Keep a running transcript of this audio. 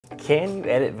Can you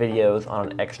edit videos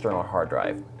on an external hard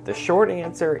drive? The short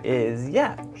answer is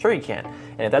yeah, sure you can.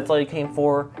 And if that's all you came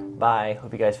for, bye.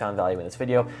 Hope you guys found value in this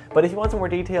video. But if you want some more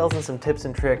details and some tips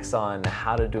and tricks on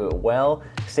how to do it well,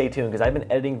 stay tuned, because I've been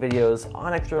editing videos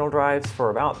on external drives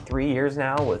for about 3 years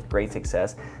now with great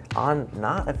success on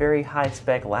not a very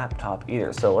high-spec laptop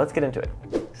either. So let's get into it.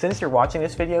 Since you're watching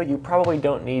this video, you probably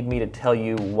don't need me to tell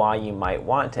you why you might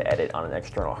want to edit on an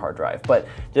external hard drive. But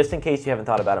just in case you haven't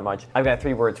thought about it much, I've got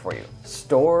 3 words for you.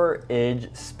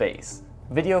 Storage space.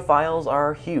 Video files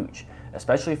are huge,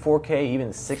 especially 4K, even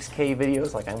 6K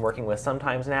videos like I'm working with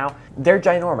sometimes now. They're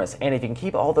ginormous, and if you can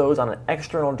keep all those on an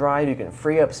external drive, you can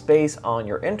free up space on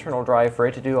your internal drive for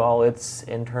it to do all its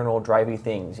internal drivey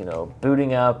things, you know,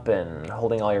 booting up and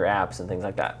holding all your apps and things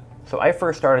like that. So I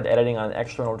first started editing on an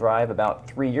external drive about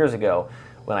 3 years ago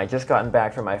when I just gotten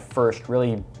back from my first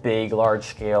really big,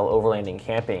 large-scale overlanding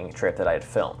camping trip that I had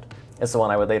filmed. It's the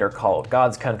one I would later call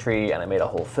God's Country, and I made a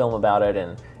whole film about it,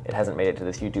 and it hasn't made it to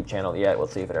this YouTube channel yet. We'll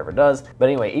see if it ever does. But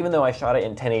anyway, even though I shot it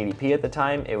in 1080p at the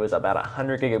time, it was about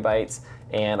 100 gigabytes,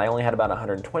 and I only had about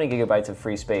 120 gigabytes of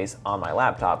free space on my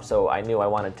laptop, so I knew I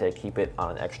wanted to keep it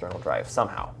on an external drive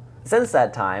somehow. Since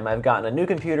that time, I've gotten a new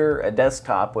computer, a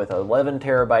desktop with 11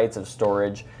 terabytes of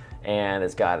storage, and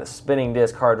it's got a spinning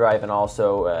disk hard drive and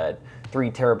also 3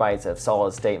 terabytes of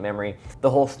solid state memory. The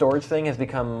whole storage thing has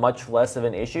become much less of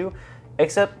an issue,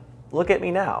 except look at me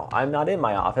now. I'm not in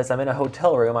my office. I'm in a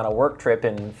hotel room on a work trip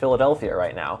in Philadelphia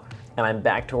right now, and I'm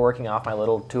back to working off my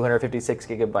little 256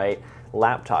 gigabyte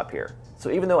laptop here.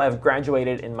 So even though I've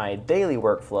graduated in my daily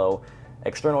workflow,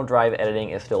 external drive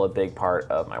editing is still a big part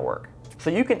of my work. So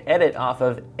you can edit off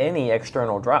of any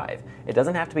external drive. It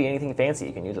doesn't have to be anything fancy.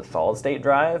 You can use a solid state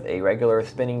drive, a regular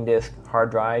spinning disk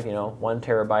hard drive, you know, 1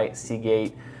 terabyte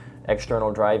Seagate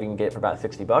external drive you can get for about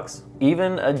 60 bucks.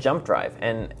 Even a jump drive.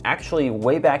 And actually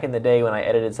way back in the day when I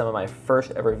edited some of my first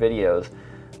ever videos,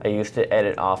 I used to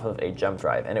edit off of a jump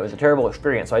drive, and it was a terrible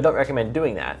experience, so I don't recommend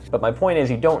doing that. But my point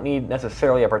is, you don't need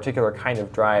necessarily a particular kind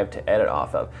of drive to edit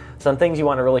off of. Some things you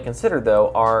want to really consider though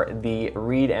are the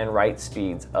read and write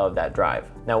speeds of that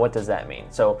drive. Now what does that mean?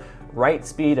 So write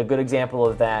speed, a good example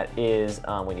of that is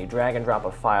when you drag and drop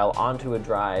a file onto a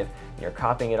drive and you're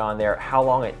copying it on there, how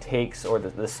long it takes, or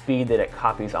the speed that it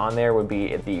copies on there would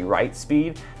be the write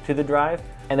speed to the drive.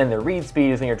 And then the read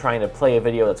speed is when you're trying to play a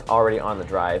video that's already on the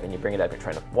drive and you bring it up, you're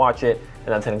trying to watch it, and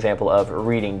that's an example of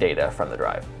reading data from the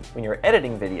drive. When you're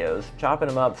editing videos, chopping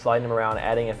them up, sliding them around,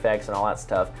 adding effects and all that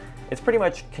stuff, it's pretty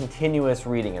much continuous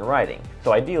reading and writing.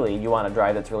 So ideally, you want a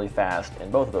drive that's really fast in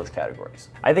both of those categories.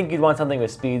 I think you'd want something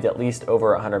with speeds at least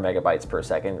over 100 megabytes per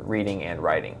second reading and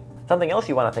writing. Something else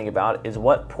you want to think about is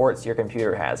what ports your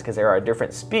computer has, because there are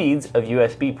different speeds of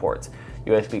USB ports.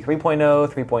 USB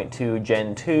 3.0, 3.2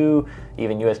 Gen 2,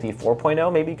 even USB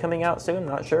 4.0 maybe coming out soon,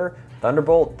 not sure.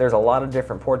 Thunderbolt, there's a lot of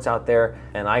different ports out there,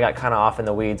 and I got kind of off in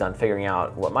the weeds on figuring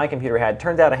out what my computer had.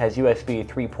 Turns out it has USB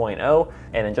 3.0,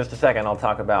 and in just a second I'll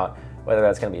talk about whether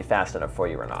that's going to be fast enough for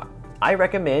you or not. I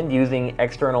recommend using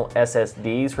external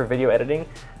SSDs for video editing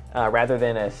rather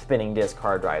than a spinning disk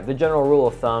hard drive. The general rule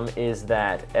of thumb is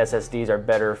that SSDs are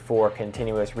better for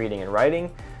continuous reading and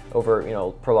writing over, you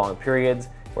know, prolonged periods,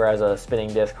 whereas a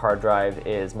spinning disk hard drive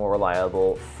is more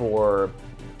reliable for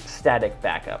static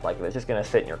backup. Like if it's just going to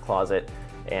sit in your closet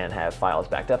and have files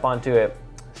backed up onto it,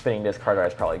 spinning disk hard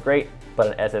drive is probably great, but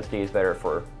an SSD is better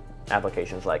for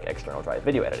applications like external drive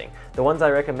video editing. The ones I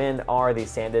recommend are the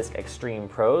SanDisk Extreme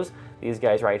Pros. These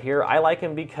guys right here, I like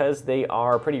them because they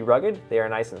are pretty rugged. They are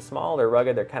nice and small, they're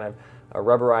rugged, they're kind of a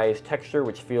rubberized texture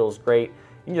which feels great.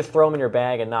 You can just throw them in your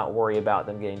bag and not worry about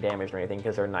them getting damaged or anything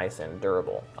because they're nice and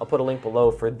durable. I'll put a link below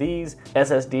for these.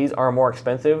 SSDs are more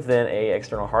expensive than an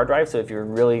external hard drive, so if you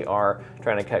really are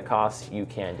trying to cut costs, you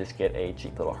can just get a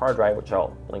cheap little hard drive, which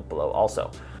I'll link below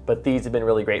also. But these have been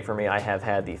really great for me. I have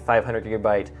had the 500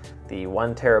 gigabyte, the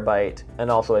 1 terabyte, and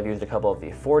also I've used a couple of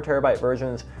the 4 terabyte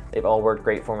versions. They've all worked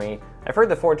great for me. I've heard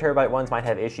the 4 terabyte ones might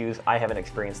have issues. I haven't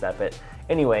experienced that, but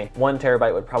anyway, 1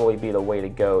 terabyte would probably be the way to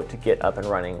go to get up and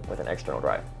running with an external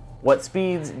drive. What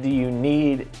speeds do you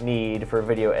need for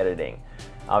video editing?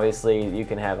 Obviously, you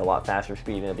can have a lot faster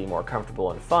speed and it'll be more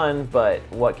comfortable and fun, but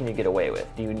what can you get away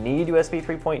with? Do you need USB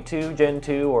 3.2, Gen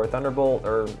 2, or Thunderbolt,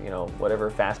 or whatever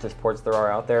fastest ports there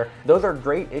are out there? Those are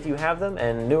great if you have them,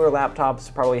 and newer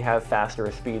laptops probably have faster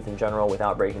speeds in general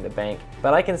without breaking the bank.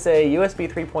 But I can say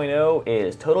USB 3.0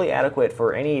 is totally adequate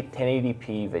for any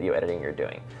 1080p video editing you're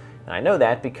doing. And I know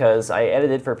that because I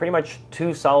edited for pretty much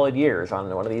 2 solid years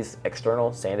on one of these external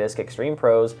SanDisk Extreme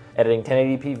Pros, editing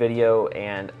 1080p video,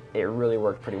 and it really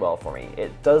worked pretty well for me.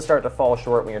 It does start to fall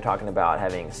short when you're talking about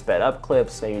having sped up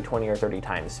clips, maybe 20 or 30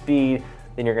 times speed.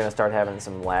 then you're gonna start having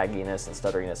some lagginess and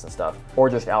stutteriness and stuff, or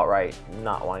just outright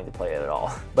not wanting to play it at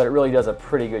all. But it really does a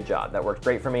pretty good job. That works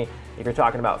great for me. If you're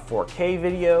talking about 4K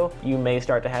video, you may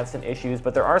start to have some issues,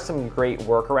 but there are some great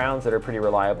workarounds that are pretty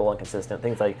reliable and consistent.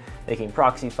 Things like making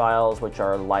proxy files, which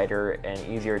are lighter and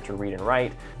easier to read and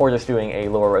write, or just doing a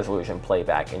lower resolution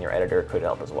playback in your editor could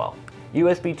help as well.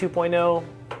 USB 2.0,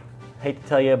 hate to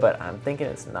tell you, but I'm thinking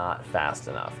it's not fast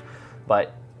enough.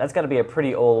 But that's gotta be a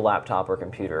pretty old laptop or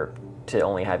computer to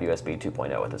only have USB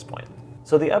 2.0 at this point.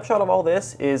 So the upshot of all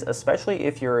this is, especially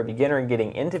if you're a beginner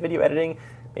getting into video editing,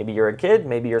 maybe you're a kid,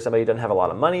 maybe you're somebody who doesn't have a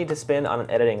lot of money to spend on an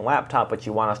editing laptop, but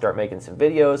you want to start making some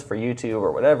videos for YouTube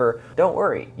or whatever, don't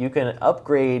worry. You can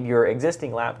upgrade your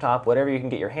existing laptop, whatever you can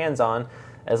get your hands on,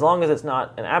 as long as it's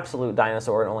not an absolute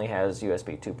dinosaur and only has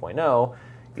USB 2.0,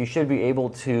 you should be able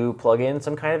to plug in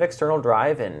some kind of external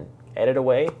drive and edit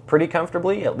away pretty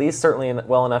comfortably, at least certainly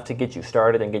well enough to get you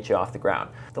started and get you off the ground.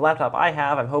 The laptop I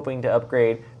have, I'm hoping to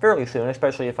upgrade fairly soon,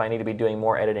 especially if I need to be doing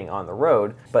more editing on the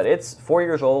road, but it's 4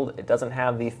 years old, it doesn't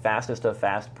have the fastest of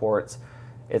fast ports,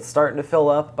 it's starting to fill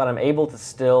up, but I'm able to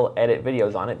still edit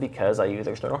videos on it because I use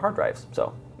external hard drives.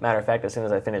 So, matter of fact, as soon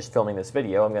as I finish filming this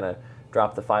video, I'm gonna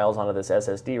drop the files onto this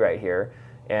SSD right here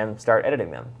and start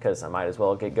editing them, because I might as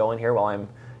well get going here while I'm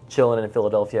chilling in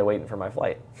Philadelphia waiting for my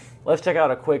flight. Let's check out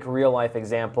a quick real-life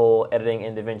example editing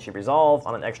in DaVinci Resolve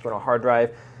on an external hard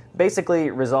drive.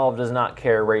 Basically, Resolve does not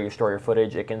care where you store your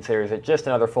footage. It considers it just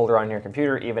another folder on your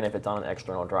computer, even if it's on an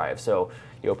external drive. So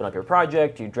you open up your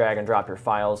project, you drag and drop your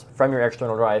files from your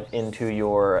external drive into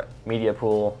your media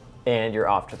pool, and you're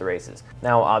off to the races.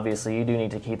 Now, obviously, you do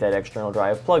need to keep that external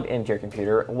drive plugged into your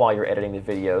computer while you're editing the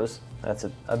videos. That's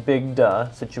a big duh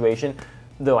situation,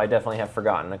 though I definitely have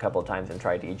forgotten a couple of times and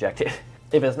tried to eject it.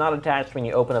 If it's not attached when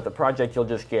you open up the project, you'll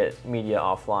just get media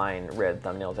offline, red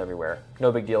thumbnails everywhere.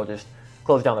 No big deal, just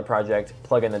close down the project,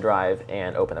 plug in the drive,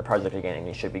 and open the project again, and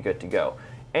you should be good to go.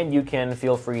 And you can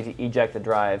feel free to eject the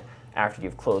drive after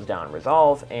you've closed down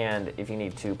Resolve, and if you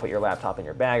need to put your laptop in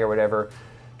your bag or whatever, it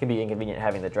can be inconvenient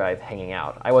having the drive hanging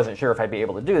out. I wasn't sure if I'd be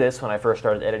able to do this when I first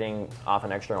started editing off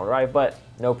an external drive, but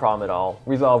no problem at all.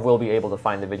 Resolve will be able to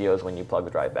find the videos when you plug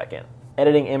the drive back in.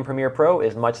 Editing in Premiere Pro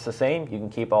is much the same. You can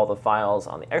keep all the files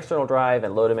on the external drive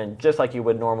and load them in just like you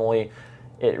would normally.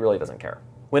 It really doesn't care.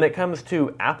 When it comes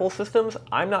to Apple systems,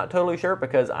 I'm not totally sure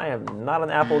because I am not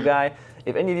an Apple guy.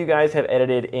 If any of you guys have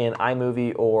edited in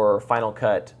iMovie or Final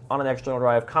Cut on an external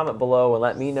drive, comment below and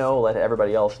let me know, let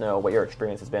everybody else know what your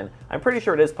experience has been. I'm pretty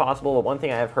sure it is possible, but one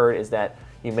thing I have heard is that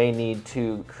you may need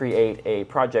to create a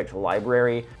project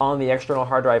library on the external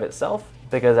hard drive itself,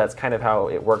 because that's kind of how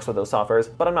it works with those softwares,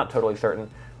 but I'm not totally certain.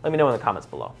 Let me know in the comments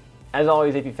below. As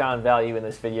always, if you found value in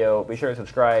this video, be sure to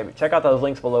subscribe. Check out those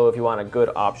links below if you want a good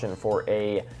option for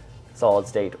a solid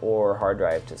state or hard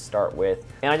drive to start with.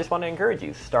 And I just want to encourage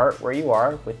you, start where you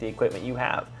are with the equipment you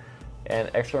have. And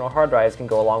external hard drives can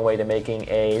go a long way to making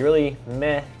a really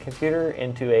meh computer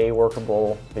into a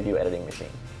workable video editing machine.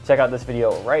 Check out this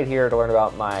video right here to learn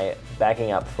about my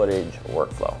backing up footage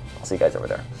workflow. I'll see you guys over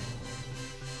there.